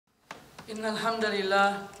إن الحمد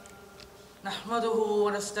لله نحمده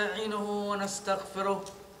ونستعينه ونستغفره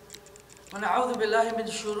ونعوذ بالله من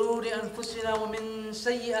شرور أنفسنا ومن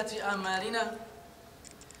سيئات أعمالنا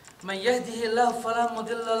من يهده الله فلا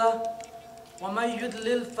مضل له ومن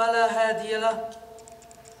يضلل فلا هادي له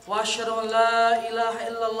وأشهد أن لا إله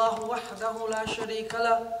إلا الله وحده لا شريك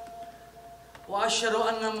له وأشهد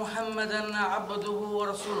أن محمدا عبده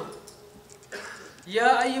ورسوله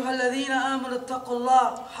يا أيها الذين آمنوا اتقوا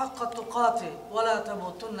الله حق تقاته ولا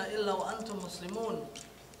تموتن إلا وأنتم مسلمون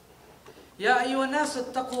يا أيها الناس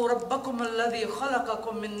اتقوا ربكم الذي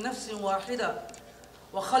خلقكم من نفس واحدة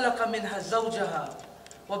وخلق منها زوجها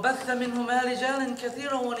وبث منهما رجالا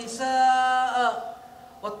كثيرا ونساء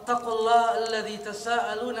واتقوا الله الذي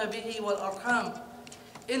تساءلون به والأرحام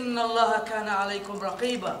إن الله كان عليكم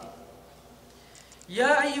رقيبا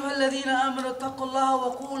يا أيها الذين آمنوا اتقوا الله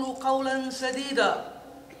وقولوا قولا سديدا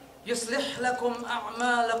يصلح لكم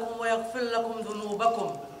أعمالكم ويغفر لكم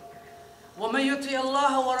ذنوبكم ومن يطع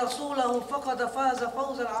الله ورسوله فقد فاز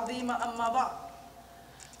فوزا عظيما أما بعد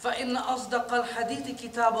فإن أصدق الحديث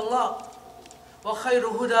كتاب الله وخير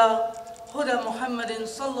هدى محمد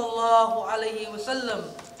صلى الله عليه وسلم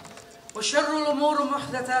وشر الأمور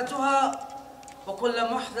محدثاتها وكل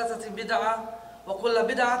محدثة بدعة وكل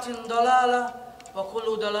بدعة ضلالة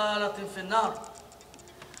وَكُلُّ دَلَالَةٍ فِي النَّارِ.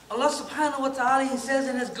 Allah subhanahu wa ta'ala, He says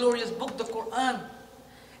in His glorious book, the Quran,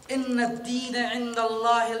 إِنَّ الدِّينَ عِنْدَ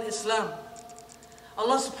اللَّهِ الْإِسْلَامِ.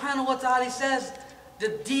 Allah subhanahu wa ta'ala says,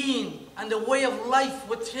 the deen and the way of life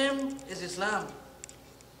with Him is Islam.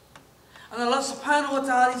 And Allah subhanahu wa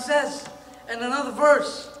ta'ala says in another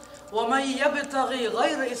verse, وَمَنْ يَبْتَغِي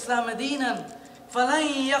غَيْرَ إِسْلَامَ دِينًا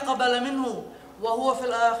فَلَنْ يَقْبَلَ مِنْهُ وَهُوَ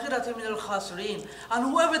فِي الْآخِرَةِ مِنَ الْخَاسِرِينَ.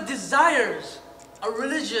 And whoever desires a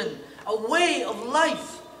religion, a way of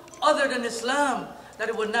life other than Islam, that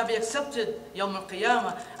it would not be accepted Yawm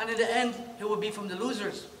al-Qiyamah, and in the end he will be from the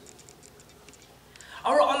losers.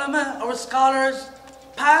 Our ulama, our scholars,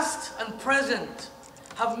 past and present,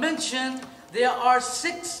 have mentioned there are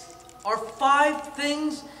 6 or 5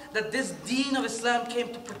 things that this deen of Islam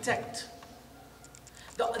came to protect.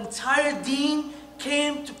 The entire deen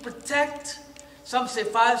came to protect, some say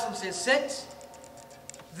 5, some say 6.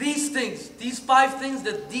 These things, these 5 things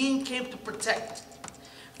that deen came to protect.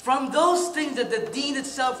 From those things that the deen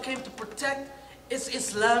itself came to protect, is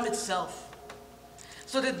Islam itself.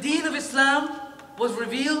 So the deen of Islam was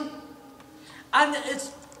revealed, and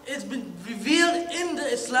it's been revealed in the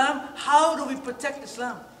Islam. How do we protect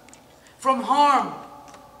Islam? From harm,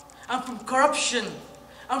 and from corruption,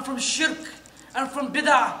 and from shirk, and from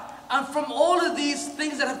bid'ah, and from all of these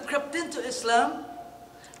things that have crept into Islam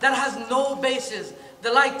that has no basis.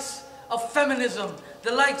 The likes of feminism,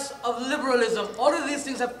 the likes of liberalism, all of these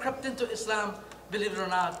things have crept into Islam, believe it or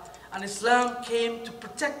not. And Islam came to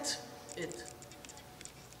protect it.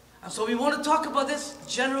 And so we want to talk about this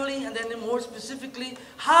generally, and then more specifically,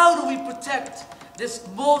 how do we protect this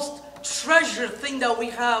most treasured thing that we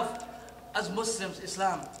have as Muslims,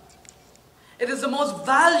 Islam? It is the most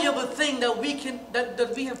valuable thing that we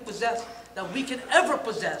we have possessed, that we can ever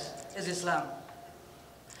possess, is Islam.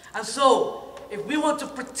 And so, if we want to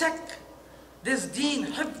protect this deen,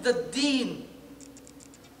 hifd al-deen,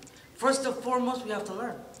 first and foremost, we have to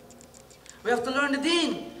learn. We have to learn the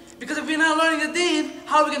deen. Because if we're not learning the deen,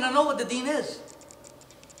 how are we going to know what the deen is?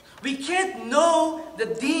 We can't know the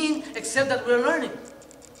deen except that we're learning.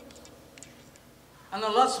 And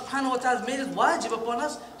Allah subhanahu wa ta'ala has made it wajib upon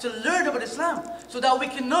us to learn about Islam, so that we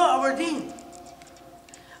can know our deen.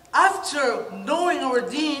 After knowing our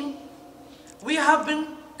deen, we have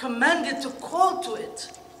been commanded to call to it.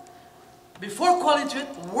 Before calling to it,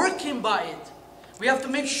 working by it. We have to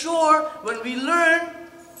make sure when we learn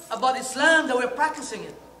about Islam that we're practicing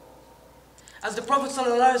it. As the Prophet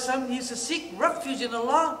ﷺ, he used to seek refuge in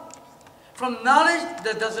Allah from knowledge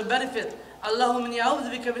that doesn't benefit. Allahumma inni a'udhu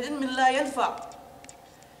bika min ilmin la yanfa'.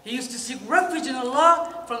 He used to seek refuge in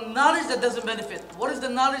Allah from knowledge that doesn't benefit. What is the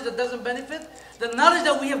knowledge that doesn't benefit? The knowledge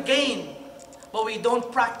that we have gained, but we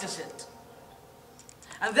don't practice it.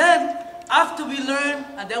 And then, after we learn,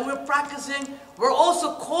 and then we're practicing, we're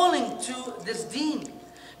also calling to this deen.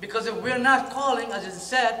 Because if we're not calling, as it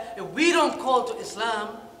said, if we don't call to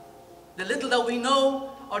Islam, the little that we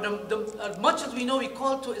know, or as much as we know we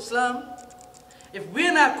call to Islam, if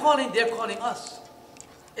we're not calling, they're calling us.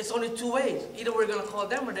 It's only 2 ways. Either we're going to call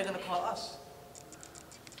them, or they're going to call us.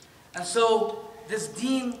 And so, this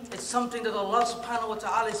deen is something that Allah subhanahu wa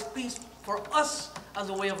ta'ala is pleased for us as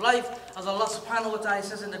a way of life. As Allah subhanahu wa ta'ala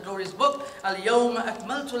says in the glorious book, Al-Yawma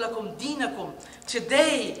akmaltu lakum deenakum.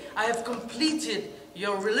 Today I have completed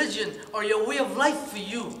your religion or your way of life for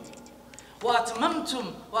you.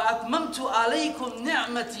 وَأَتْمَمْتُ عَلَيْكُمْ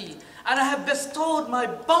نِعْمَتِي. And I have bestowed my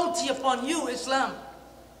bounty upon you, Islam.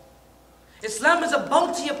 Islam is a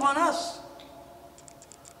bounty upon us.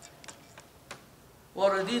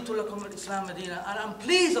 وَرَضِيتُ لَكُمُ الْإِسْلَامَ دِينًا. And I'm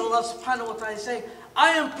pleased, Allah subhanahu wa ta'ala is saying,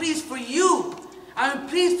 I am pleased for you. I am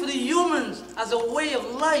pleased for the humans as a way of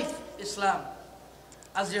life, Islam.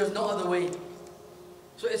 As there is no other way.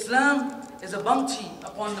 So Islam is a bounty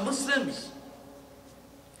upon the Muslims.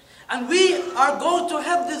 And we are going to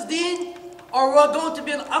help this deen, or we're going to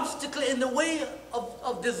be an obstacle in the way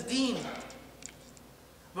of this deen.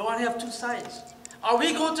 We want to have two sides. Are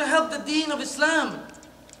we going to help the deen of Islam?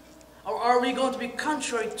 Or are we going to be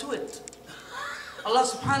contrary to it? Allah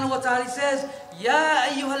subhanahu wa ta'ala says, Ya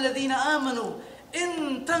ayyuhalladhina amanu,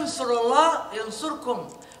 in tansurullah yansurkum,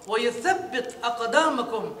 wa yuthabbit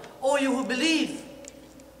aqdamakum. O you who believe,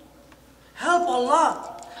 help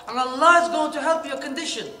Allah. And Allah is going to help your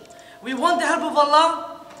condition. We want the help of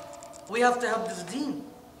Allah, we have to help this deen.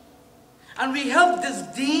 And we help this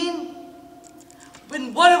deen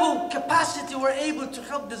in whatever capacity we're able to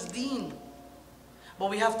help this deen. But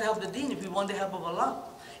we have to help the deen if we want the help of Allah.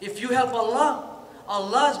 If you help Allah,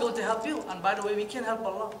 Allah is going to help you. And by the way, we can help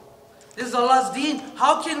Allah. This is Allah's deen.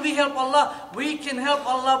 How can we help Allah? We can help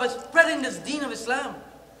Allah by spreading this deen of Islam.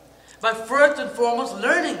 By first and foremost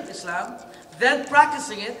learning Islam, then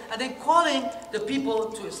practicing it, and then calling the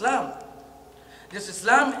people to Islam. This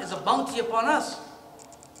Islam is a bounty upon us.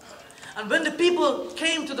 And when the people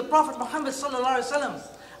came to the Prophet Muhammad sallallahu alaihi wasallam,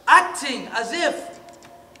 acting as if,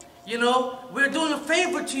 we're doing a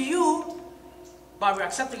favor to you by we're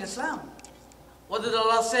accepting Islam. What did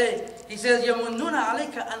Allah say? He says, يَمُنُّونَ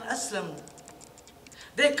عَلَيْكَ أَنْ أَسْلَمُوا.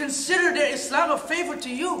 They consider their Islam a favor to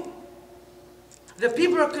you. The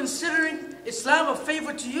people are considering Islam a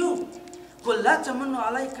favor to you. قُلْ لَا تَمُنُّوا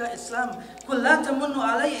عَلَيْكَ إِسْلَامَ قُلْ لَا تَمُنُّوا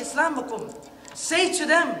عَلَيْ إِسْلَامَكُمْ. Say to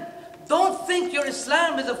them, don't think your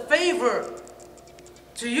Islam is a favor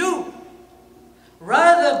to you.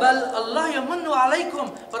 Rather, بَلْ اللَّهُ يَمُنُّ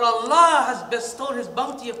عَلَيْكُمْ. But Allah has bestowed His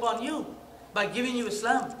bounty upon you by giving you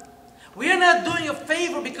Islam. We are not doing a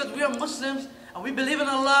favor because we are Muslims and we believe in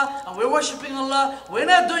Allah and we're worshipping Allah. We're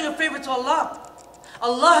not doing a favor to Allah.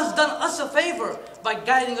 Allah has done us a favor by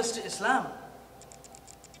guiding us to Islam.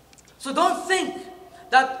 So don't think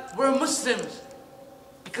that we're Muslims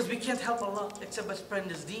because we can't help Allah except by spreading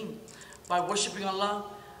this deen, by worshipping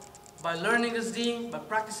Allah, by learning this deen, by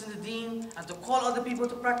practicing the deen, and to call other people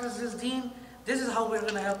to practice this deen. This is how we're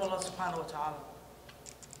going to help Allah subhanahu wa ta'ala.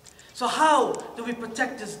 So how do we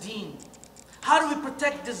protect this deen? How do we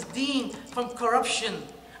protect this deen from corruption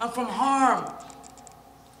and from harm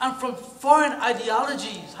and from foreign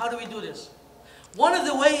ideologies? How do we do this? One of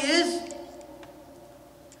the ways is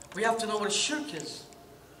we have to know what shirk is.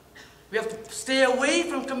 We have to stay away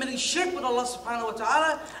from committing shirk with Allah subhanahu wa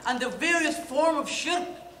ta'ala and the various forms of shirk.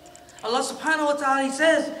 Allah subhanahu wa ta'ala, He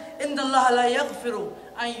says, إِنَّ اللَّهَ لَا يَغْفِرُ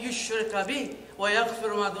أَن يُشْرِكَ بِهِ وَيَغْفِرُ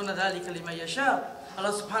مَا دُونَ ذَلِكَ لِمَن يَشَاءُ.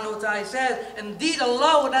 Allah subhanahu wa ta'ala says, indeed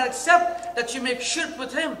Allah would not accept that you make shirk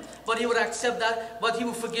with Him, but He would accept that, but He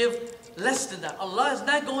will forgive less than that. Allah is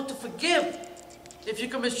not going to forgive if you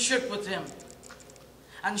commit shirk with Him.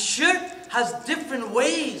 And shirk has different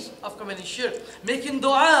ways of committing shirk. Making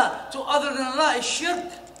dua to other than Allah is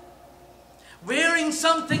shirk. Wearing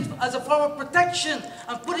something as a form of protection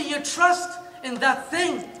and putting your trust in that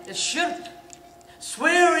thing is shirk.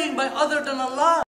 Swearing by other than Allah